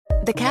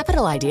The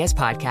Capital Ideas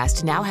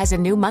Podcast now has a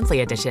new monthly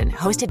edition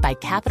hosted by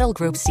Capital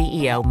Group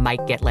CEO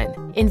Mike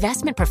Gitlin.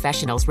 Investment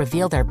professionals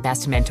reveal their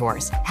best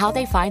mentors, how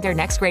they find their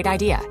next great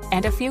idea,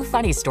 and a few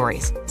funny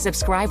stories.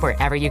 Subscribe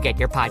wherever you get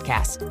your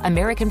podcasts.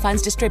 American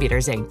Funds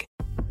Distributors, Inc.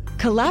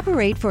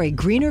 Collaborate for a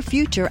greener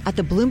future at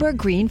the Bloomberg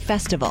Green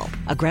Festival,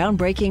 a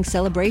groundbreaking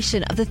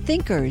celebration of the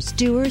thinkers,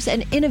 doers,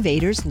 and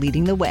innovators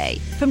leading the way.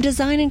 From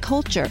design and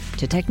culture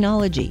to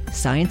technology,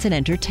 science, and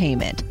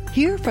entertainment.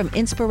 Hear from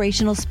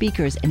inspirational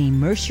speakers and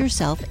immerse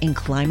yourself in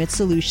climate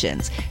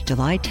solutions.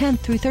 July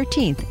 10th through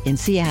 13th in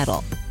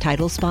Seattle.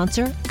 Title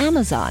sponsor,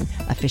 Amazon.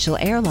 Official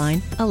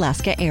airline,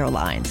 Alaska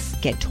Airlines.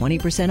 Get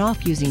 20%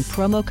 off using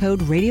promo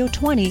code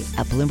radio20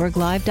 at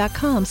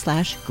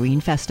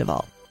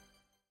bloomberglive.com/greenfestival.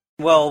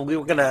 Well, we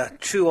were going to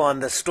chew on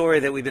the story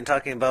that we've been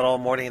talking about all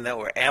morning, and that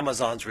were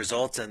Amazon's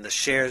results and the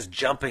shares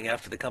jumping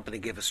after the company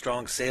gave a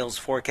strong sales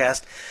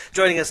forecast.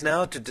 Joining us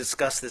now to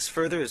discuss this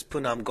further is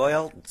Poonam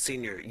Goyal,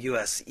 Senior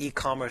U.S.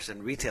 E-commerce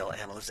and Retail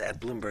Analyst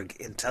at Bloomberg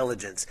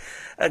Intelligence.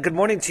 Good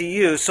morning to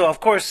you. So, of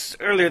course,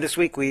 earlier this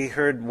week we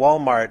heard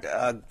Walmart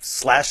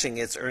slashing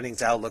its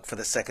earnings outlook for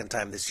the second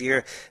time this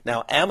year.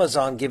 Now,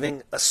 Amazon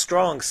giving a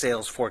strong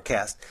sales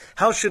forecast.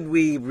 How should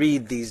we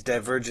read these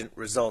divergent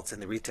results in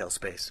the retail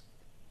space?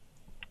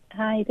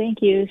 Hi,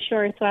 thank you.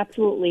 Sure, so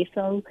absolutely.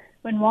 So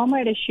when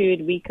Walmart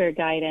issued weaker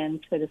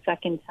guidance for the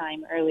second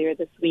time earlier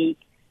this week,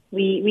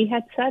 we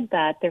had said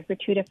that they're for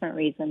two different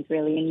reasons,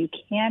 really, and you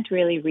can't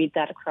really read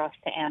that across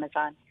to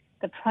Amazon.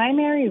 The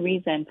primary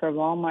reason for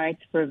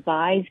Walmart's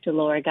revised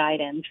lower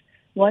guidance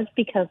was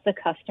because the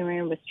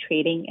customer was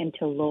trading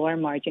into lower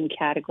margin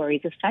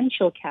categories,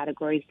 essential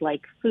categories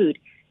like food.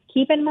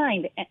 Keep in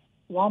mind,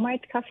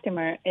 Walmart's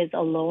customer is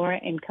a lower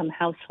income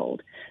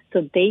household,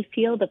 so they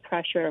feel the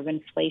pressure of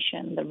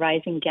inflation, the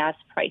rising gas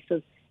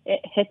prices.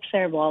 It hits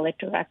their wallet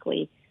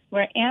directly,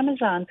 where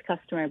Amazon's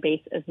customer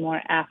base is more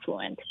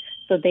affluent,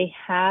 so they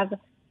have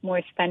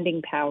more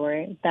spending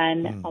power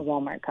than a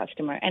Walmart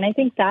customer. And I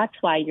think that's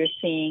why you're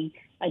seeing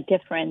a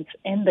difference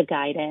in the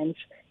guidance.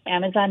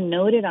 Amazon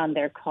noted on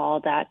their call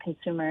that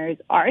consumers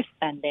are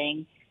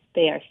spending.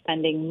 They are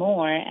spending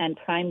more, and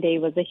Prime Day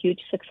was a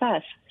huge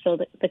success. So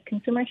the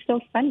consumer is still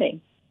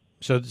spending.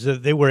 So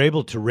they were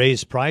able to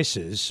raise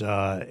prices,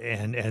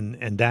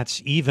 and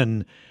that's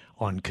even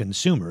on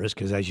consumers,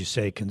 because as you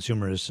say,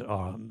 consumers,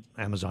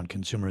 Amazon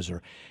consumers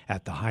are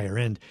at the higher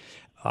end.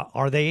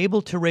 Are they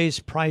able to raise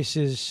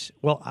prices?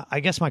 Well,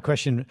 I guess my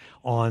question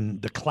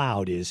on the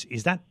cloud is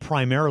that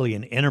primarily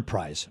an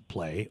enterprise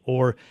play,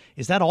 or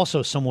is that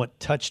also somewhat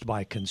touched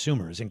by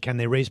consumers, and can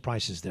they raise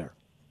prices there?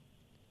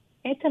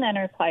 It's an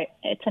enterprise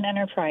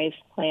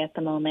play at the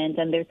moment,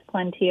 and there's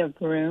plenty of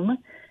room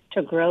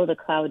to grow the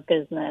cloud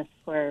business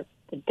for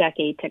the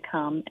decade to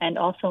come and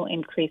also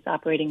increase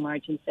operating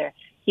margins there.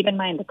 Keep in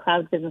mind, the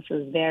cloud business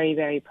is very,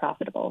 very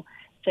profitable,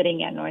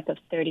 sitting at north of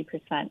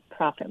 30%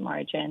 profit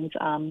margins.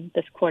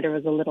 This quarter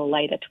was a little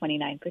light at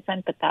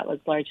 29%, but that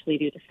was largely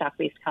due to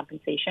stock-based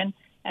compensation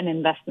and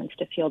investments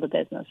to fuel the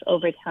business.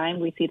 Over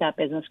time, we see that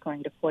business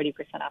growing to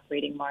 40%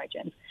 operating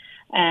margins.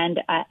 And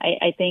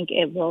I think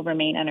it will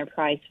remain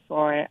enterprise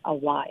for a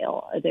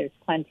while. There's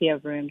plenty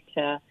of room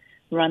to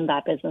run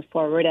that business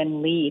forward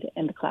and lead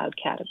in the cloud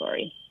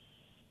category.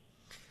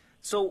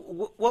 So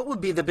what would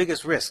be the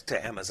biggest risk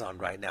to Amazon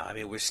right now? I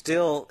mean, we're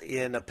still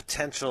in a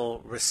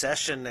potential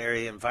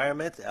recessionary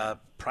environment.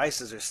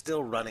 Prices are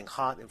still running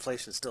hot.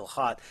 Inflation's still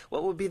hot.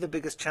 What would be the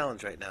biggest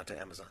challenge right now to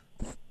Amazon?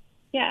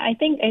 Yeah, I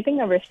think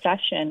a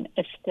recession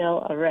is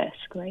still a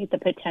risk, right? The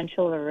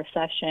potential of a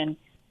recession,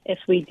 if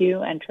we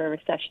do enter a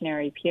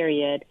recessionary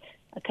period,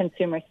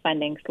 consumer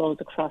spending slows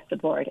across the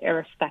board,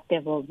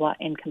 irrespective of what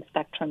income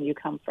spectrum you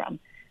come from.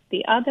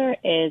 The other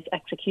is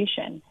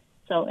execution.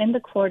 So in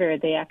the quarter,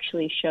 they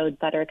actually showed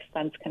better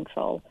expense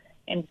control.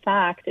 In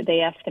fact,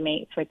 they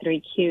estimate for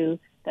 3Q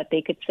that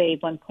they could save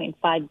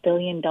 $1.5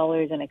 billion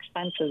in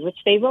expenses,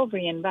 which they will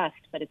reinvest,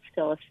 but it's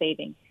still a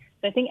saving.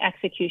 So I think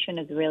execution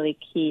is really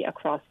key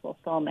across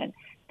fulfillment.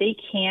 They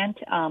can't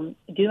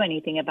do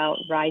anything about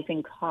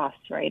rising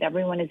costs, right?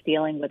 Everyone is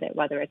dealing with it,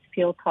 whether it's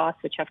fuel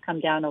costs, which have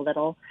come down a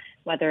little,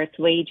 whether it's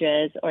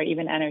wages or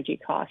even energy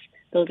costs.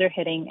 Those are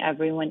hitting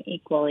everyone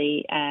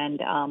equally, and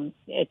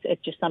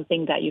it's just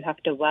something that you have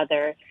to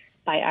weather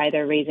by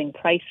either raising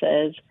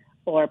prices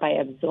or by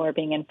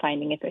absorbing and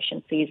finding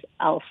efficiencies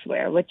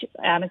elsewhere, which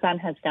Amazon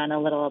has done a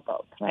little of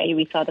both, right?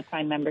 We saw the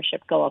Prime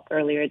membership go up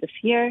earlier this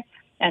year,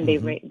 and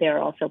they're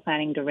also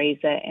planning to raise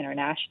it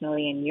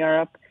internationally in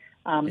Europe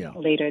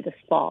later this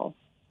fall.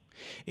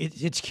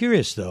 It's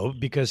curious, though,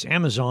 because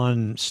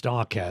Amazon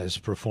stock has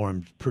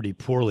performed pretty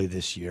poorly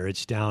this year.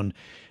 It's down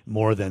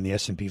more than the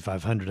S&P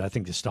 500. I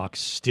think the stock's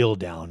still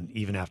down,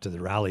 even after the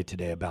rally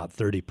today, about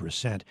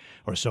 30%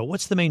 or so.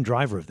 What's the main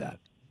driver of that?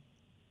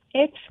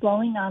 It's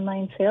slowing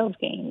online sales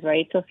gains,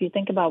 right? So if you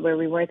think about where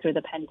we were through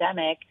the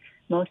pandemic,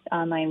 most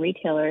online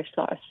retailers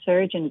saw a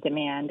surge in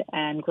demand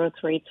and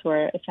growth rates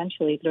were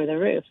essentially through the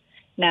roof.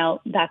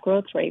 Now, that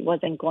growth rate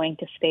wasn't going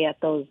to stay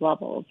at those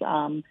levels.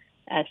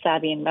 As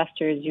savvy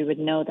investors, you would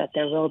know that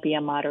there will be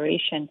a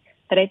moderation.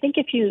 But I think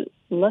if you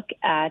look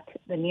at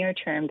the near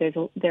term,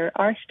 there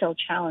are still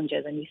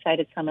challenges, and you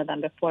cited some of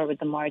them before with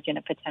the margin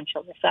of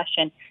potential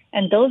recession,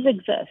 and those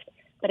exist.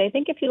 But I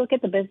think if you look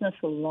at the business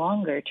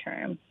longer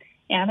term,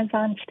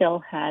 Amazon still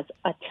has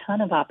a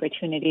ton of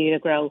opportunity to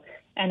grow,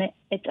 and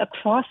it's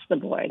across the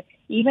board.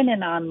 Even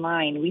in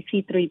online, we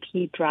see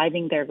 3P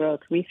driving their growth.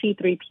 We see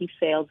 3P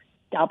sales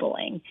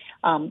doubling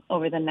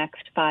over the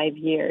next 5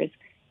 years.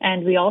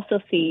 And we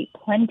also see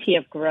plenty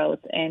of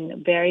growth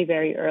in very,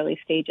 very early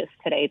stages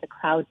today, the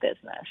cloud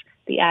business,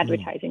 the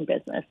advertising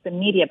business, the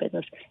media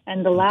business.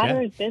 And the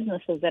latter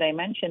businesses that I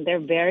mentioned, they're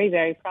very,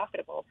 very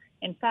profitable.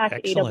 In fact,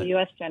 Excellent.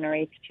 AWS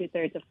generates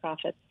 2/3 of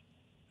profits.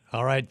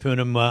 All right,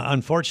 Poonam,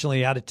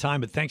 unfortunately out of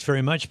time, but thanks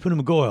very much.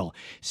 Poonam Goyal,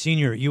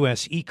 Senior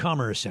U.S.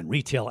 E-commerce and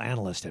Retail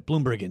Analyst at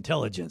Bloomberg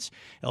Intelligence,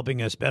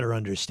 helping us better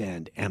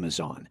understand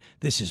Amazon.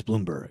 This is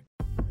Bloomberg.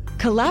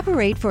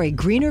 Collaborate for a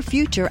greener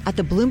future at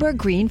the Bloomberg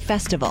Green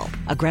Festival,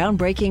 a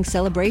groundbreaking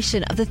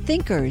celebration of the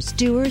thinkers,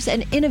 doers,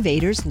 and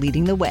innovators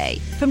leading the way.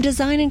 From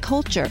design and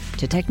culture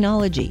to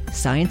technology,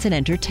 science, and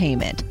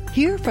entertainment.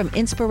 Hear from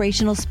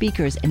inspirational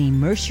speakers and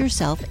immerse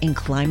yourself in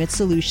climate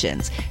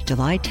solutions.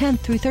 July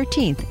 10th through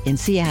 13th in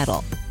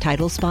Seattle.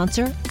 Title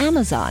sponsor,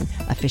 Amazon.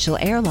 Official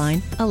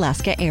airline,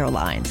 Alaska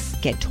Airlines.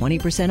 Get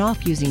 20%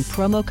 off using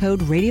promo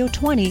code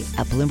radio20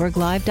 at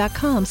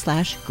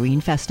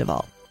BloombergLive.com/Green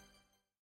Festival.